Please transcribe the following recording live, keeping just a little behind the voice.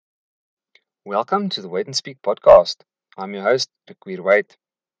Welcome to the Wait and Speak podcast. I'm your host, Requir Wait.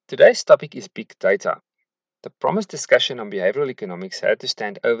 Today's topic is big data. The promised discussion on behavioral economics had to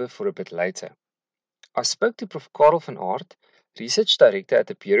stand over for a bit later. I spoke to Prof. Karel van Aert, Research Director at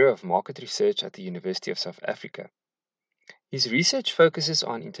the Bureau of Market Research at the University of South Africa. His research focuses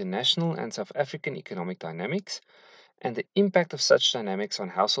on international and South African economic dynamics and the impact of such dynamics on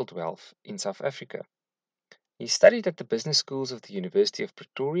household wealth in South Africa. He studied at the business schools of the University of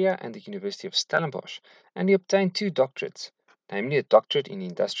Pretoria and the University of Stellenbosch, and he obtained two doctorates, namely a doctorate in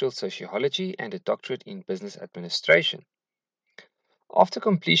industrial sociology and a doctorate in business administration. After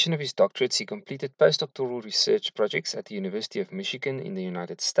completion of his doctorates, he completed postdoctoral research projects at the University of Michigan in the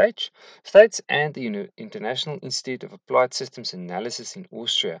United States and the International Institute of Applied Systems Analysis in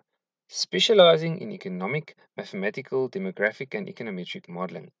Austria, specializing in economic, mathematical, demographic, and econometric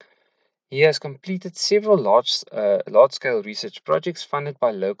modeling. He has completed several large-scale research projects funded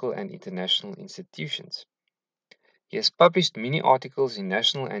by local and international institutions. He has published many articles in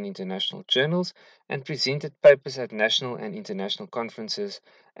national and international journals and presented papers at national and international conferences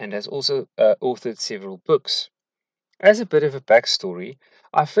and has also authored several books. As a bit of a backstory,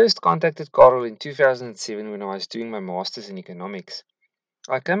 I first contacted Karel in 2007 when I was doing my master's in economics.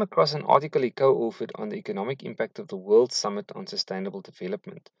 I came across an article he co authored on the economic impact of the World Summit on Sustainable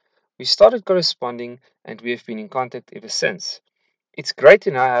Development. We started corresponding and we have been in contact ever since. It's great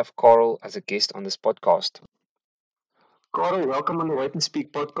to now have Carl as a guest on this podcast. Carl, welcome on the Wait and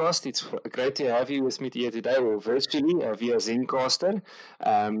Speak podcast. It's great to have you with me here today, or virtually via Zencaster.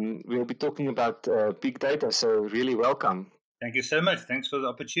 We'll be talking about big data, so really welcome. Thank you so much. Thanks for the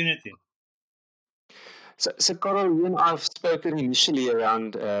opportunity. So Carol, you and I have spoken initially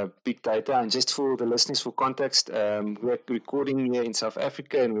around big data, and just for the listeners, for context, we're recording here in South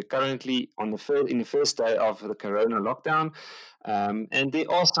Africa, and we're currently in the first day of the Corona lockdown. And there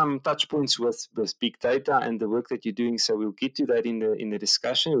are some touch points with big data and the work that you're doing. So we'll get to that in the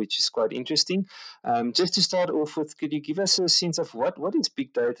discussion, which is quite interesting. Just to start off with, could you give us a sense of what is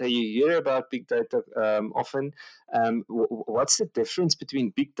big data? You hear about big data often. What's the difference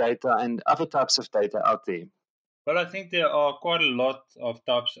between big data and other types of data out there? Well, I think there are quite a lot of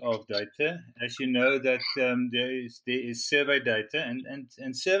types of data. As you know, that there is survey data,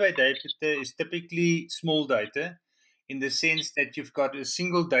 and survey data is typically small data, in the sense that you've got a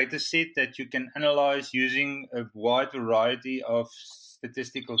single data set that you can analyze using a wide variety of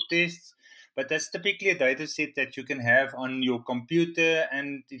statistical tests. But that's typically a data set that you can have on your computer,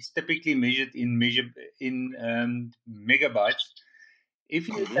 and it's typically measured in megabytes. If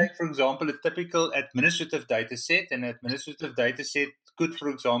you Mm-hmm. take, for example, a typical administrative data set, an administrative data set could, for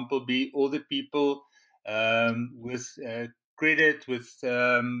example, be all the people with credit, with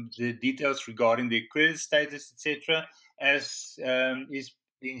the details regarding their credit status, etc., as is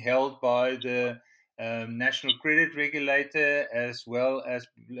being held by the national credit regulator, as well as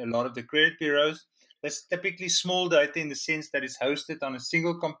a lot of the credit bureaus. That's typically small data in the sense that it's hosted on a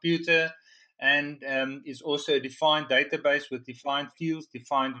single computer, and is also a defined database with defined fields,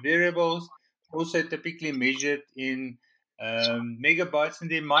 defined variables, also typically measured in megabytes, and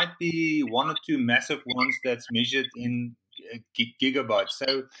there might be one or two massive ones that's measured in gigabytes.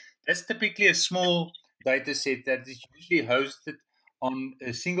 So that's typically a small data set that is usually hosted on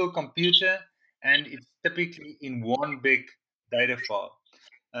a single computer, and it's typically in one big data file.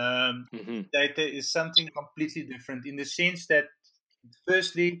 Mm-hmm. Data is something completely different in the sense that,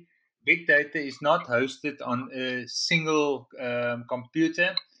 firstly, big data is not hosted on a single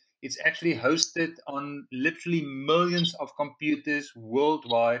computer. It's actually hosted on literally millions of computers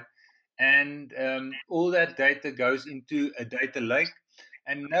worldwide, and all that data goes into a data lake,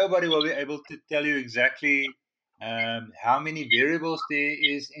 and nobody will be able to tell you exactly how many variables there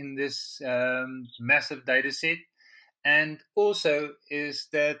is in this massive data set. And also is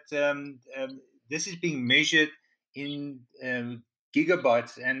that this is being measured in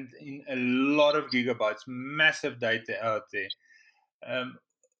gigabytes, and in a lot of gigabytes, massive data out there. Um,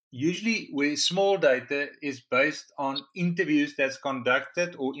 Usually, where small data is based on interviews that's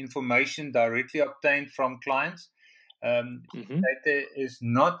conducted or information directly obtained from clients. Mm-hmm. Data is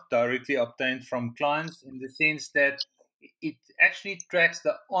not directly obtained from clients, in the sense that it actually tracks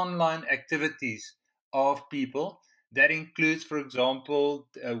the online activities of people. That includes, for example,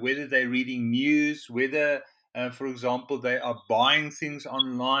 whether they're reading news, whether, for example, they are buying things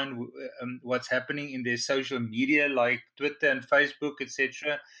online, what's happening in their social media like Twitter and Facebook,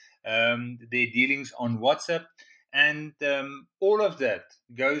 etc., their dealings on WhatsApp. And all of that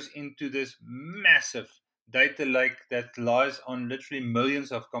goes into this massive data lake that lies on literally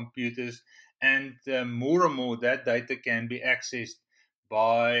millions of computers. And more that data can be accessed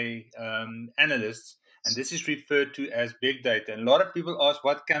by analysts, and this is referred to as big data. And a lot of people ask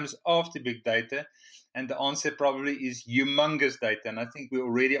what comes after big data, and the answer probably is humongous data. And I think we're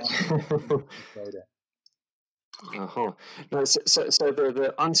already on data. Uh-huh. No, so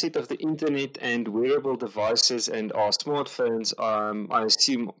the onset of the internet and wearable devices and our smartphones, I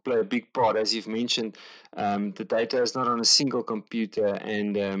assume, play a big part. As you've mentioned, the data is not on a single computer,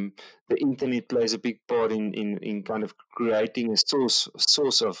 and the internet plays a big part in kind of creating a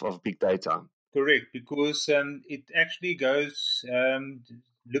source of big data. Correct, because it actually goes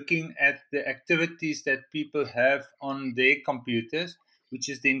looking at the activities that people have on their computers, which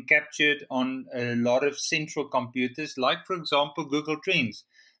is then captured on a lot of central computers, like, for example, Google Trends.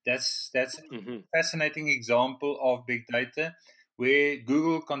 That's a Mm-hmm. fascinating example of big data, where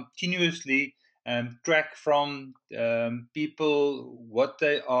Google continuously track from people what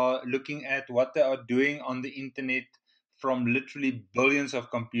they are looking at, what they are doing on the internet, from literally billions of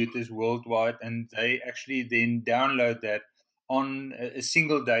computers worldwide, and they actually then download that on a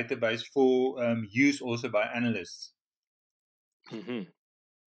single database for use also by analysts. Mm-hmm.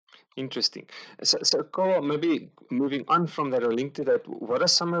 Interesting. So Carl, maybe moving on from that or linked to that, what are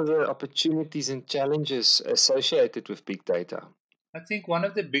some of the opportunities and challenges associated with big data? I think one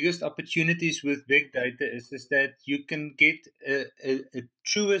of the biggest opportunities with big data is that you can get a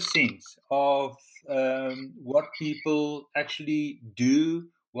truer sense of what people actually do,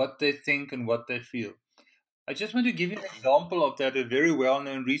 what they think, and what they feel. I just want to give you an example of that, a very well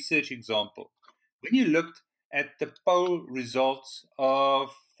known research example. When you looked at the poll results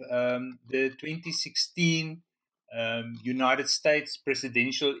of the 2016 United States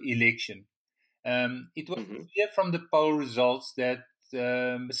presidential election, it was Mm-hmm. clear from the poll results that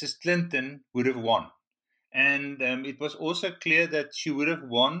Mrs. Clinton would have won. And it was also clear that she would have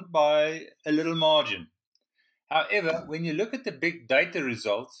won by a little margin. However, when you look at the big data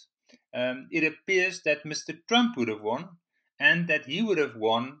results, it appears that Mr. Trump would have won and that he would have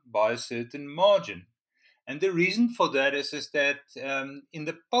won by a certain margin. And the reason for that is that in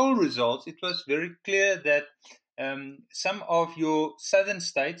the poll results, it was very clear that some of your southern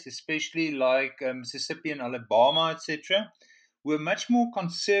states, especially like Mississippi and Alabama, etc., were much more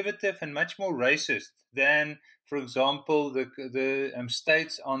conservative and much more racist than, for example, the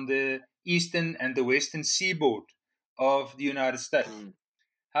states on the eastern and the western seaboard of the United States.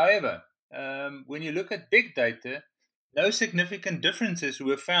 However, when you look at big data, no significant differences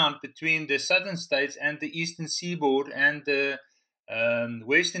were found between the southern states and the eastern seaboard and the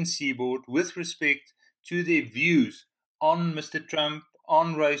western seaboard with respect to their views on Mr. Trump,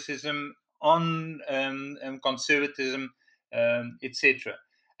 on racism, on conservatism, etc.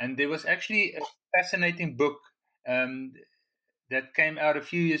 And there was actually a fascinating book um, that came out a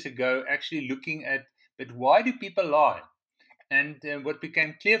few years ago, actually looking at, but why do people lie? And what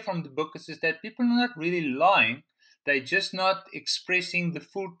became clear from the book is that people are not really lying; they're just not expressing the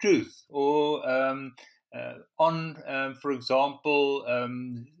full truth. Or on, for example,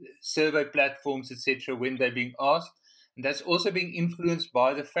 survey platforms, etc., when they're being asked. And that's also being influenced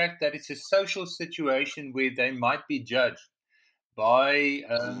by the fact that it's a social situation where they might be judged by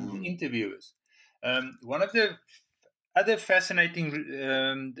the interviewers. One of the other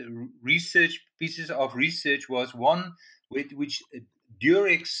fascinating research pieces of research was one which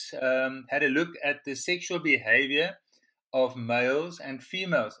Durex had a look at the sexual behavior of males and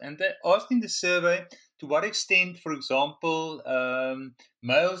females, and they asked in the survey to what extent, for example,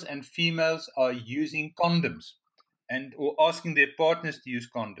 males and females are using condoms, and or asking their partners to use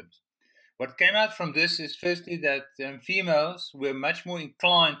condoms. What came out from this is firstly that females were much more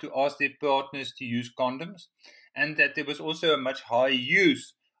inclined to ask their partners to use condoms, and that there was also a much higher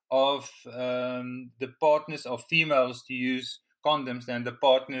use of the partners of females to use condoms than the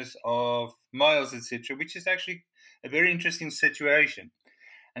partners of males, etc., which is actually a very interesting situation.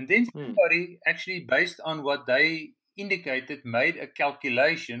 And then somebody actually, based on what they indicated, made a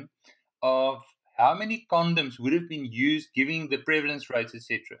calculation of how many condoms would have been used, given the prevalence rates,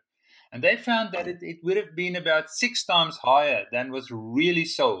 etc. And they found that it would have been about 6 times higher than was really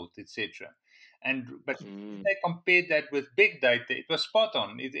sold, etc. But if they compared that with big data, it was spot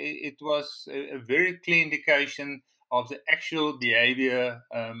on. It was a very clear indication of the actual behavior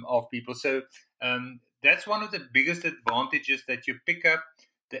of people. So that's one of the biggest advantages, that you pick up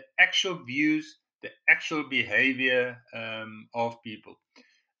the actual views, the actual behavior of people.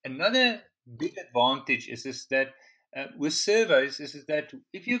 Another big advantage is that with surveys is that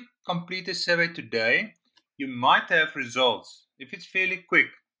if you complete a survey today, you might have results, if it's fairly quick,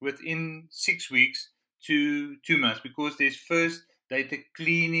 within 6 weeks to 2 months, because there's first data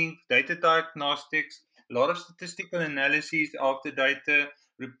cleaning, data diagnostics, a lot of statistical analysis of the data,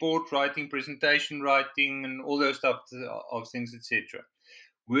 report writing, presentation writing, and all those types of things, etc.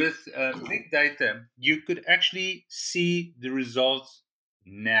 With big data, you could actually see the results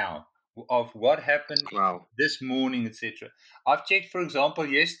now of what happened Wow. this morning, etc. I've checked, for example,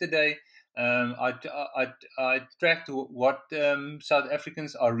 yesterday. I tracked what South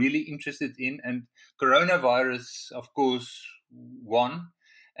Africans are really interested in, and coronavirus, of course, one.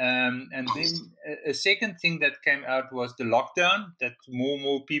 And then a second thing that came out was the lockdown, that more and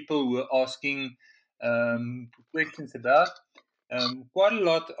more people were asking questions about. Quite a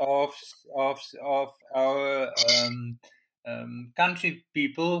lot of our country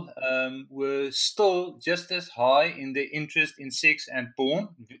people were still just as high in their interest in sex and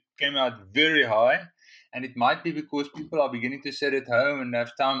porn. It came out very high, and it might be because people are beginning to sit at home and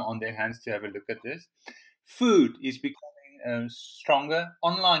have time on their hands to have a look at this. Food is becoming stronger.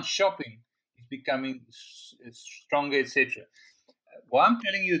 Online shopping is becoming stronger, etc. Why I'm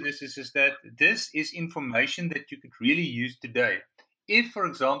telling you this is that this is information that you could really use today. If, for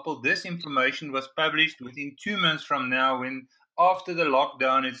example, this information was published within 2 months from now, when after the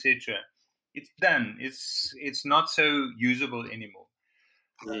lockdown, etc., it's done. It's not so usable anymore.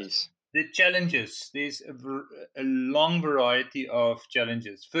 Yes. The challenges. There's a long variety of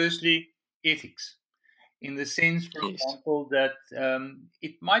challenges. Firstly, ethics, in the sense, for Yes. example, that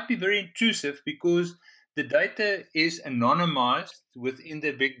it might be very intrusive because the data is anonymized within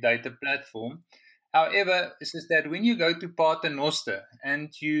the big data platform. However, it's just that when you go to Paternoster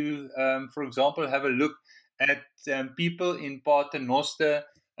and you, for example, have a look at people in Paternoster,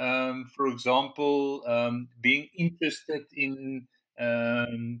 for example, being interested in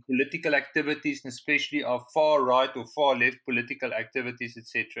political activities, and especially of far right or far left political activities,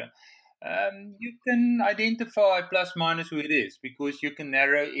 etc., you can identify plus minus who it is because you can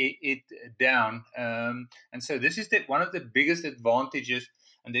narrow it down. And so this is one of the biggest advantages.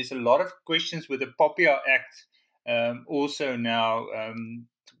 And there's a lot of questions with the POPIA Act also now.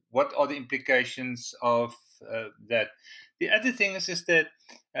 What are the implications of that? The other thing is that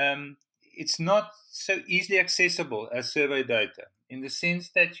it's not so easily accessible as survey data, in the sense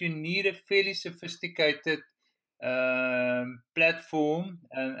that you need a fairly sophisticated platform,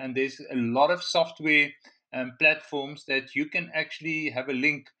 and there's a lot of software platforms that you can actually have a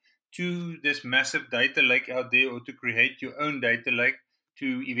link to this massive data lake out there, or to create your own data lake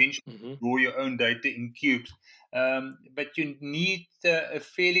to eventually Mm-hmm. draw your own data in cubes. But you need a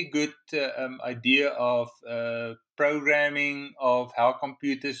fairly good idea of programming, of how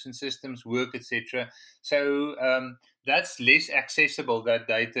computers and systems work, etc. So that's less accessible, that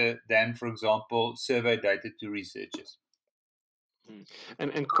data, than, for example, survey data to researchers.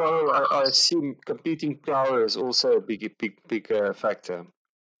 And Carl, I assume computing power is also a big factor.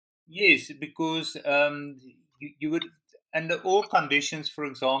 Yes, because you would, under all conditions, for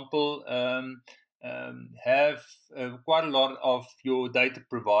example, have quite a lot of your data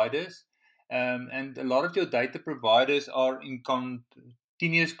providers, and a lot of your data providers are in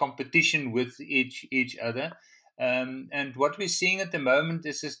continuous competition with each other. And what we're seeing at the moment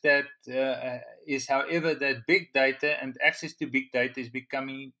is, however, that big data and access to big data is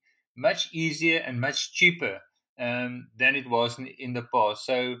becoming much easier and much cheaper than it was in the past.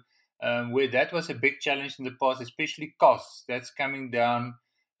 So where that was a big challenge in the past, especially costs, that's coming down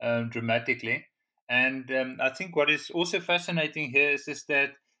dramatically. And I think what is also fascinating here is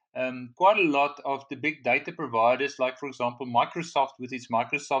that quite a lot of the big data providers, like, for example, Microsoft with its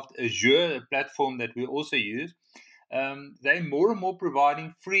Microsoft Azure, a platform that we also use, they're more and more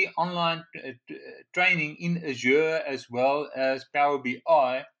providing free online training in Azure as well as Power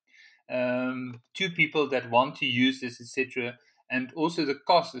BI to people that want to use this, etc. And also the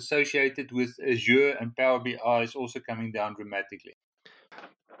cost associated with Azure and Power BI is also coming down dramatically.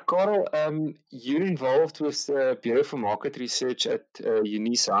 Carl, you're involved with the Bureau for Market Research at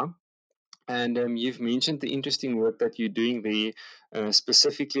UNISA, and you've mentioned the interesting work that you're doing there,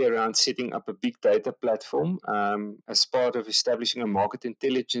 specifically around setting up a big data platform as part of establishing a market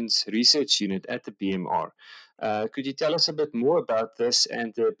intelligence research unit at the BMR. Could you tell us a bit more about this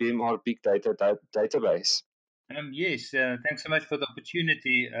and the BMR Big Data database? Yes, thanks so much for the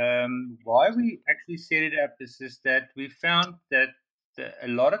opportunity. Why we actually set it up is that we found that a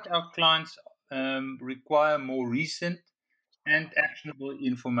lot of our clients require more recent and actionable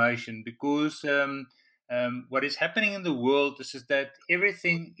information, because what is happening in the world is that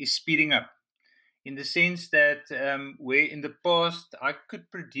everything is speeding up, in the sense that where in the past I could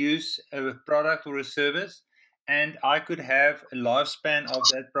produce a product or a service, and I could have a lifespan of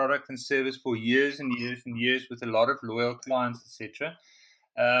that product and service for years and years and years with a lot of loyal clients, etc.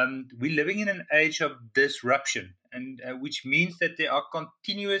 we're living in an age of disruption, and which means that there are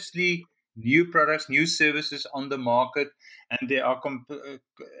continuously new products, new services on the market, and there are completely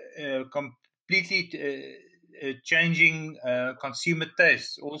changing consumer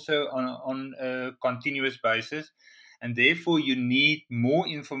tastes also on a continuous basis. And therefore, you need more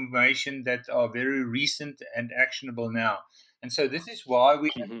information that are very recent and actionable now. And so, this is why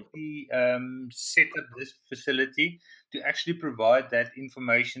we Mm-hmm. actually set up this facility to actually provide that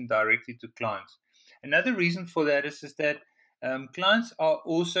information directly to clients. Another reason for that is that clients are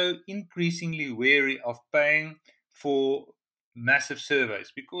also increasingly wary of paying for massive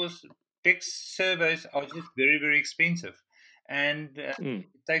surveys, because big surveys are just very, very expensive. And Mm.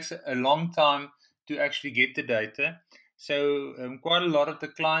 it takes a long time to actually get the data. So, quite a lot of the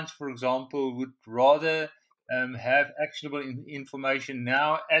clients, for example, would rather have actionable information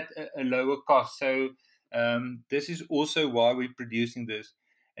now at a lower cost. So, this is also why we're producing this.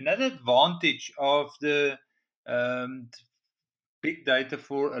 Another advantage of the um, big data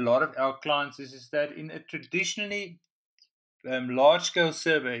for a lot of our clients is that in a traditionally large scale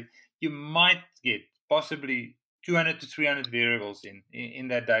survey, you might get possibly 200 to 300 variables in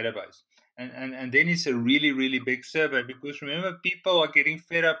that database. And then it's a really, really big survey, because remember, people are getting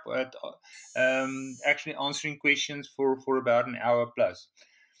fed up at actually answering questions for about an hour plus.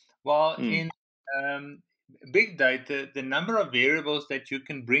 While Mm. in um, big data, the number of variables that you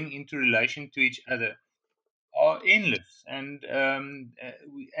can bring into relation to each other are endless, and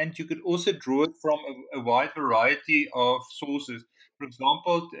you could also draw it from a wide variety of sources. For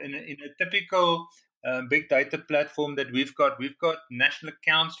example, in a typical big data platform that we've got national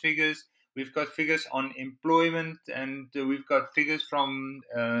accounts figures, we've got figures on employment, and we've got figures from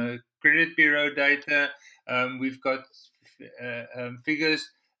credit bureau data. We've got figures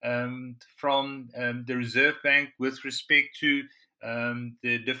from the Reserve Bank with respect to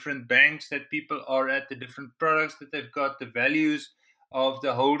the different banks that people are at, the different products that they've got, the values of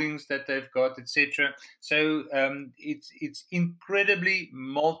the holdings that they've got, etc. So it's incredibly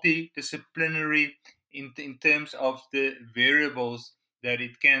multidisciplinary in terms of the variables that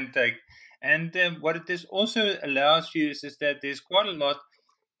it can take. And what it is also allows you is that there's quite a lot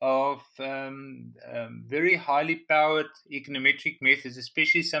of very highly powered econometric methods,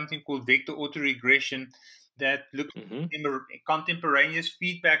 especially something called vector autoregression, that looks Mm-hmm. at contemporaneous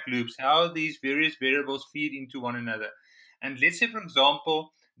feedback loops, how these various variables feed into one another. And let's say, for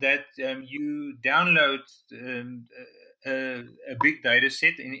example, that you download a big data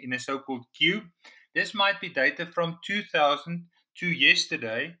set in a so-called cube. This might be data from 2000 to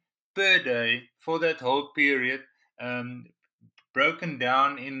yesterday per day for that whole period, um, broken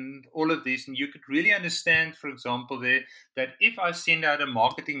down in all of this. And you could really understand, for example, there, that if I send out a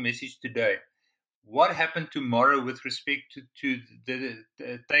marketing message today, what happened tomorrow with respect to the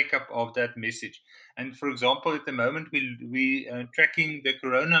take up of that message. And for example, at the moment, we tracking the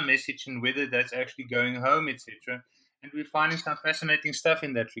corona message and whether that's actually going home, etc. And we're finding some fascinating stuff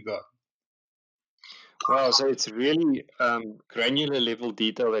in that regard. Wow, so it's really granular level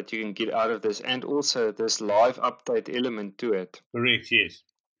detail that you can get out of this, and also this live update element to it. Correct, yes.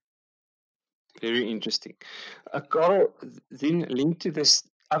 Very interesting. Carl, then linked to this,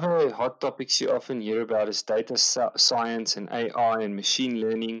 other hot topics you often hear about is data science and AI and machine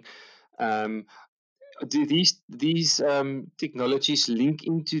learning. Um, do these technologies link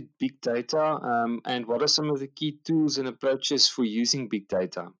into big data? And what are some of the key tools and approaches for using big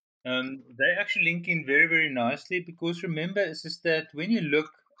data? They actually link in very, very nicely, because remember, is that when you look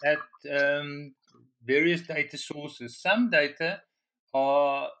at various data sources, some data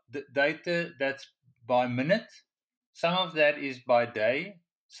are the data that's by minute, some of that is by day,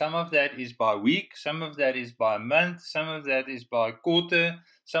 some of that is by week, some of that is by month, some of that is by quarter,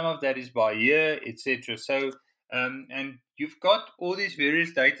 some of that is by year, etc. So, and you've got all these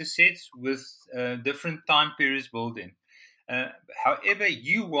various data sets with different time periods built in. Uh, However,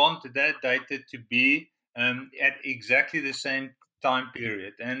 you want that data to be at exactly the same time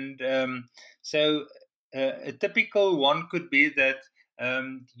period. And so a typical one could be that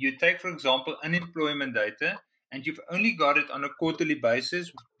you take, for example, unemployment data, and you've only got it on a quarterly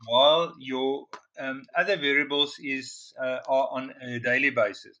basis, while your other variables are on a daily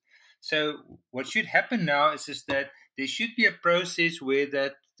basis. So what should happen now is that there should be a process where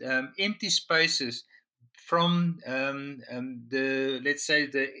that empty spaces from the, let's say,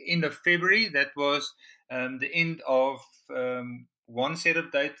 the end of February, that was the end of one set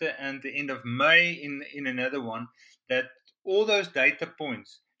of data, and the end of May in another one, that all those data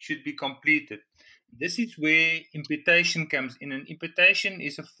points should be completed. This is where imputation comes in. And imputation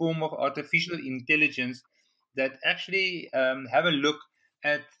is a form of artificial intelligence that actually have a look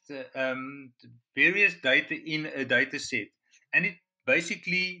at various data in a data set, and it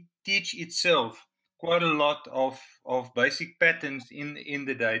basically teach itself quite a lot of basic patterns in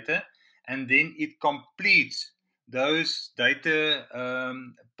the data, and then it completes those data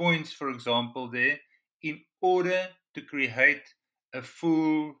points, for example, there, in order to create a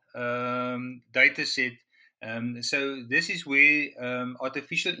full data set. So this is where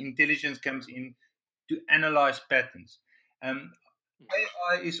artificial intelligence comes in to analyze patterns. Um,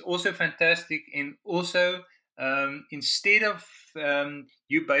 AI is also fantastic in also instead of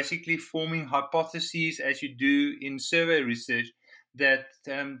you basically forming hypotheses as you do in survey research, that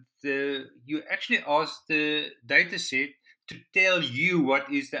you actually ask the data set to tell you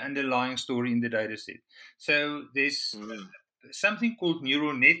what is the underlying story in the data set. So there's something called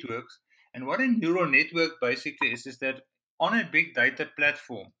neural networks, and what a neural network basically is that on a big data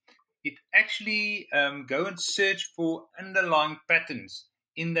platform, it actually go and search for underlying patterns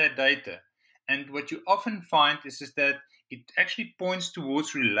in that data. And what you often find is that it actually points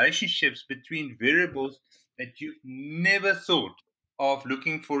towards relationships between variables that you've never thought of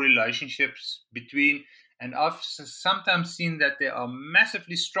looking for relationships between. And I've sometimes seen that there are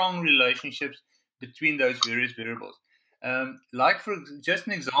massively strong relationships between those various variables. Like for just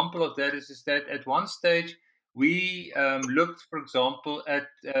an example of that is that at one stage we looked, for example, at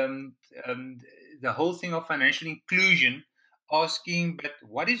um, the whole thing of financial inclusion, asking, but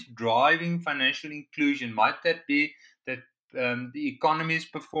what is driving financial inclusion? Might that be that the economy is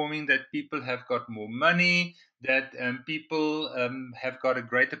performing, that people have got more money, that people have got a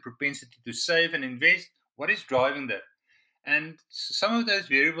greater propensity to save and invest? What is driving that? And some of those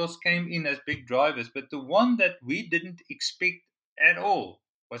variables came in as big drivers, but the one that we didn't expect at all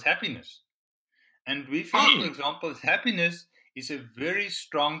was happiness. And we found, for example, happiness is a very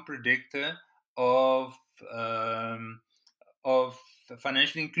strong predictor of um, of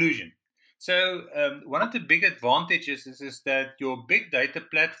financial inclusion. So one of the big advantages is that your big data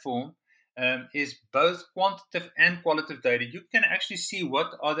platform is both quantitative and qualitative data. You can actually see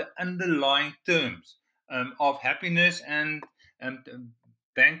what are the underlying terms of happiness and um,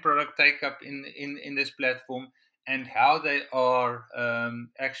 bank product take up in this platform, and how they are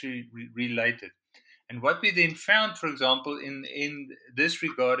actually related. And what we then found, for example, in this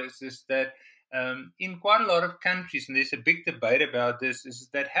regard is that in quite a lot of countries, and there's a big debate about this, is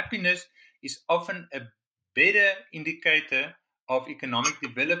that happiness is often a better indicator of economic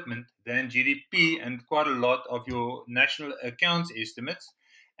development than GDP and quite a lot of your national accounts estimates.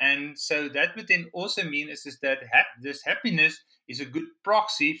 And so that would then also mean is that this happiness is a good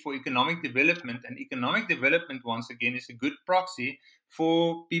proxy for economic development, and economic development, once again, is a good proxy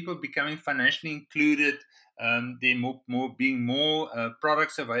for people becoming financially included. There being more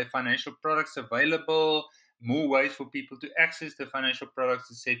financial products available, more ways for people to access the financial products,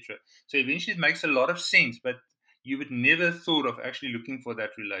 etc. So eventually, it makes a lot of sense, but you would never thought of actually looking for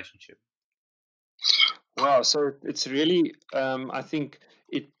that relationship. Wow, so it's really, I think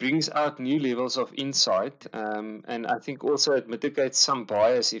it brings out new levels of insight, and I think also it mitigates some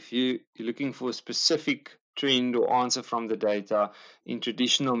bias if you're looking for a specific trend or answer from the data in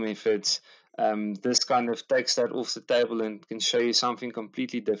traditional methods. This kind of takes that off the table and can show you something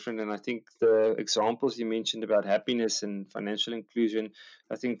completely different. And I think the examples you mentioned about happiness and financial inclusion,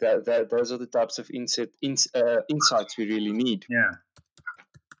 I think that those are the types of insights we really need. Yeah.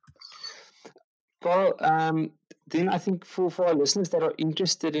 Well, then I think for our listeners that are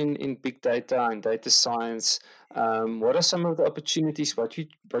interested in big data and data science, what are some of the opportunities? What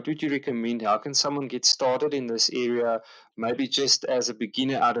would you recommend? How can someone get started in this area? Maybe just as a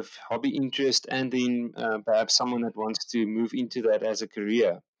beginner out of hobby interest, and then perhaps someone that wants to move into that as a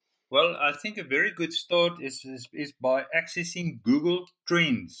career. Well, I think a very good start is by accessing Google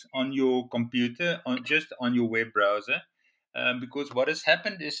Trends on your computer, on your web browser, because what has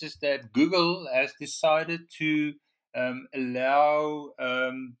happened is that Google has decided to allow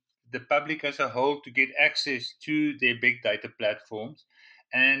the public as a whole to get access to their big data platforms.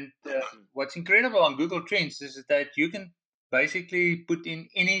 And what's incredible on Google Trends is that you can basically put in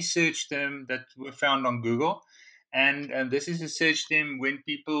any search term that were found on Google, and this is a search term when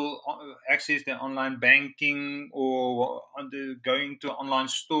people access their online banking or going to online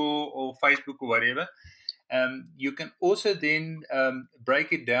store or Facebook or whatever. You can also then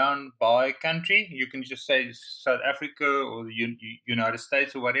break it down by country. You can just say South Africa or the United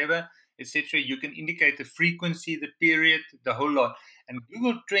States or whatever, etc. You can indicate the frequency, the period, the whole lot. And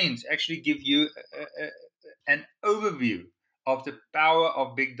Google Trends actually give you an overview of the power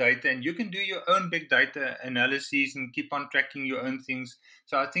of big data, and you can do your own big data analyses and keep on tracking your own things.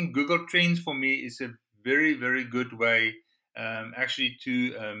 So I think Google Trends for me is a very, very good way actually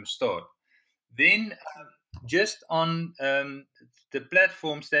to start. Then just on the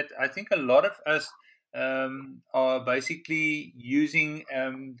platforms that I think a lot of us are basically using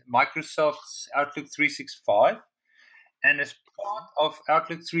Microsoft's Outlook 365. And as part of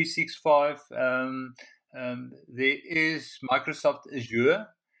Outlook 365, there is Microsoft Azure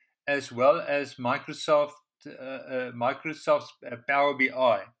as well as Microsoft's Power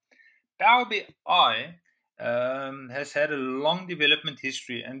BI. Power BI has had a long development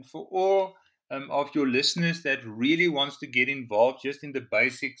history, and for all of your listeners that really wants to get involved just in the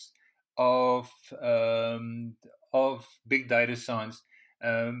basics of um, of big data science,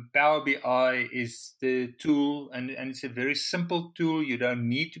 Power BI is the tool, and it's a very simple tool. You don't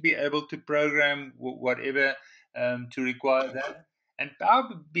need to be able to program whatever to require that. And Power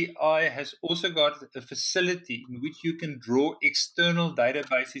BI has also got a facility in which you can draw external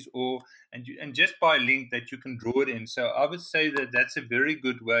databases and just by link that you can draw it in. So I would say that that's a very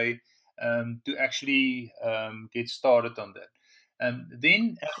good way to actually get started on that.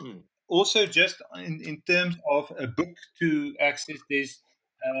 Then also just in terms of a book to access, there's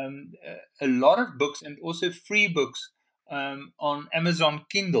a lot of books and also free books on Amazon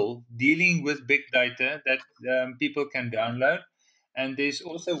Kindle dealing with big data that people can download. And there's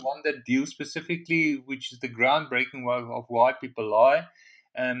also one that deals specifically, which is the groundbreaking of why people lie.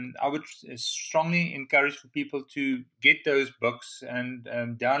 I would strongly encourage for people to get those books and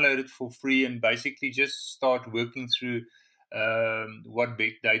download it for free and basically just start working through what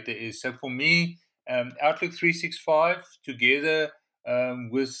big data is. So for me, Outlook 365 together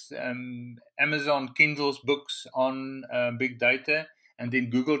with Amazon Kindle's books on big data, and then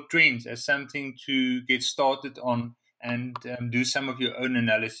Google Trends as something to get started on and do some of your own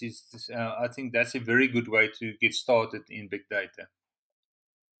analysis. I think that's a very good way to get started in big data.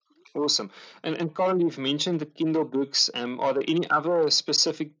 Awesome. And Carl, you've mentioned the Kindle books. Are there any other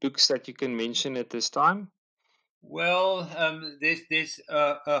specific books that you can mention at this time? Well, there's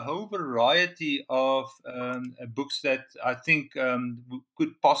a whole variety of books that I think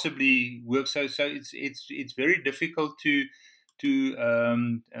could possibly work. So it's very difficult to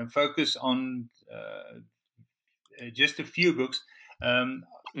focus on just a few books. Um,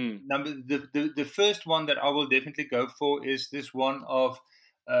 Mm. the first one that I will definitely go for is this one of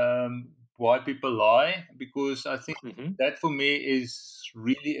why people lie, because I think Mm-hmm. that for me is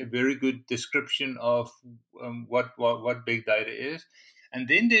really a very good description of what big data is. And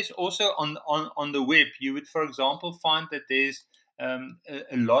then there's also on the web, you would, for example, find that there's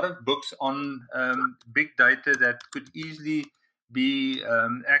a lot of books on big data that could easily be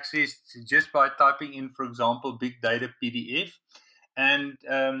accessed just by typing in, for example, big data PDF. And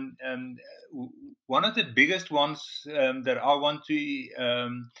one of the biggest ones that I want to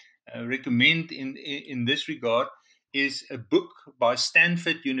recommend in this regard is a book by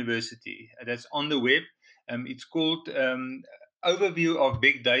Stanford University that's on the web. It's called Overview of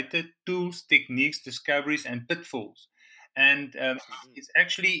Big Data: Tools, Techniques, Discoveries, and Pitfalls. And it's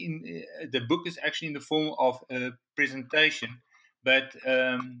actually the book is actually in the form of a presentation, but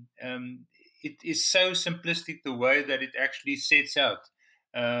it is so simplistic the way that it actually sets out.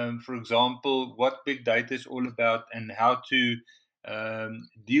 For example, what big data is all about and how to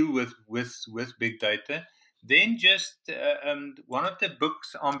deal with big data. Then just one of the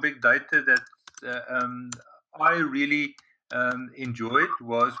books on big data that I really enjoyed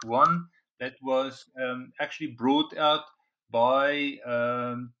was one that was actually brought out by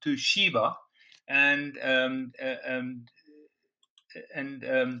Toshiba, and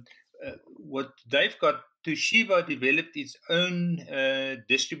and what they've got, Toshiba developed its own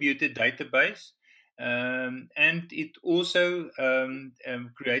distributed database, and it also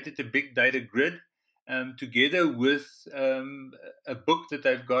created a big data grid together with a book that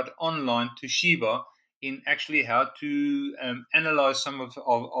they've got online, Toshiba, in actually how to analyze some of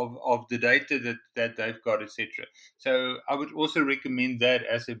the data that they've got, etc. So I would also recommend that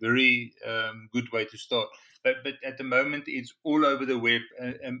as a very good way to start. But at the moment it's all over the web,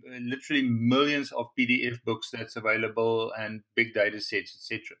 literally millions of PDF books that's available and big data sets,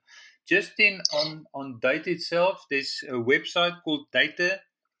 etc. Just in on data itself, there's a website called Data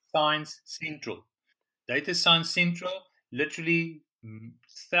Science Central. Data Science Central, literally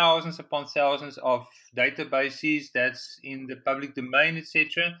thousands upon thousands of databases that's in the public domain,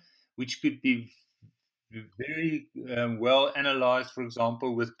 etc., which could be very well analyzed, for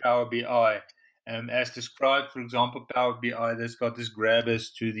example, with Power BI. As described, for example, Power BI that's got this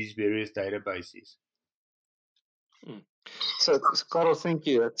grabbers to these various databases. So, Carl, thank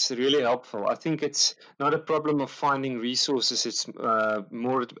you. That's really helpful. I think it's not a problem of finding resources. It's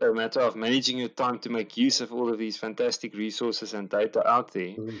more a matter of managing your time to make use of all of these fantastic resources and data out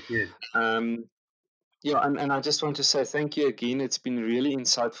there. Yes. Um, Yeah, and I just want to say thank you again. It's been really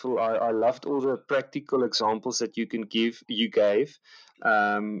insightful. I loved all the practical examples that you gave.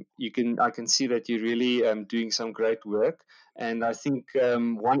 I can see that you're really doing some great work. And I think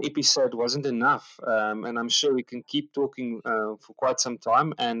one episode wasn't enough. And I'm sure we can keep talking for quite some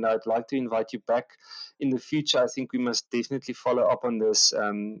time. And I'd like to invite you back in the future. I think we must definitely follow up on this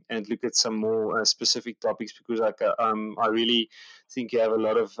and look at some more specific topics because I really think you have a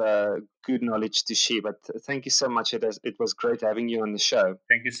lot of good knowledge to share. But thank you so much. It was great having you on the show.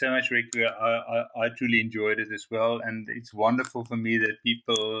 Thank you so much, Rick. I truly enjoyed it as well. And it's wonderful for me that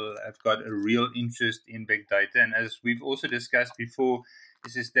people have got a real interest in big data. And as we've also discussed before,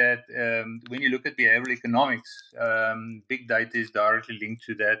 is that when you look at behavioral economics, big data is directly linked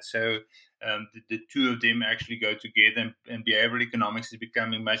to that. So the two of them actually go together, and behavioral economics is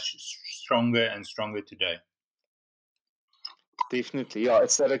becoming much stronger and stronger today. Definitely. Yeah,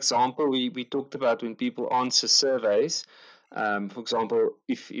 it's that example we talked about when people answer surveys. For example,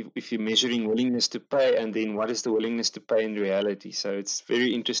 if you're measuring willingness to pay, and then what is the willingness to pay in reality? So it's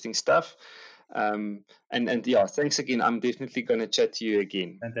very interesting stuff. And yeah, thanks again. I'm definitely going to chat to you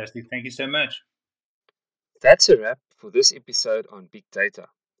again. Fantastic. Thank you so much. That's a wrap for this episode on big data.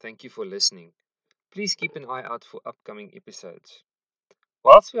 Thank you for listening. Please keep an eye out for upcoming episodes.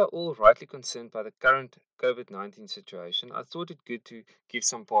 Whilst we are all rightly concerned by the current COVID-19 situation, I thought it good to give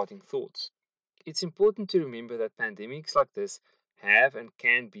some parting thoughts. It's important to remember that pandemics like this have and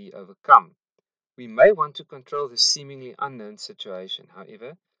can be overcome. We may want to control the seemingly unknown situation,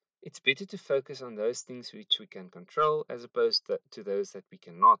 however, it's better to focus on those things which we can control as opposed to those that we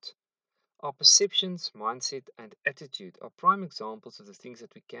cannot. Our perceptions, mindset, and attitude are prime examples of the things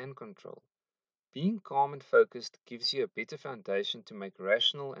that we can control. Being calm and focused gives you a better foundation to make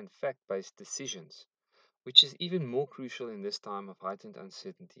rational and fact based decisions, which is even more crucial in this time of heightened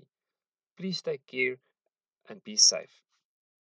uncertainty. Please take care and be safe.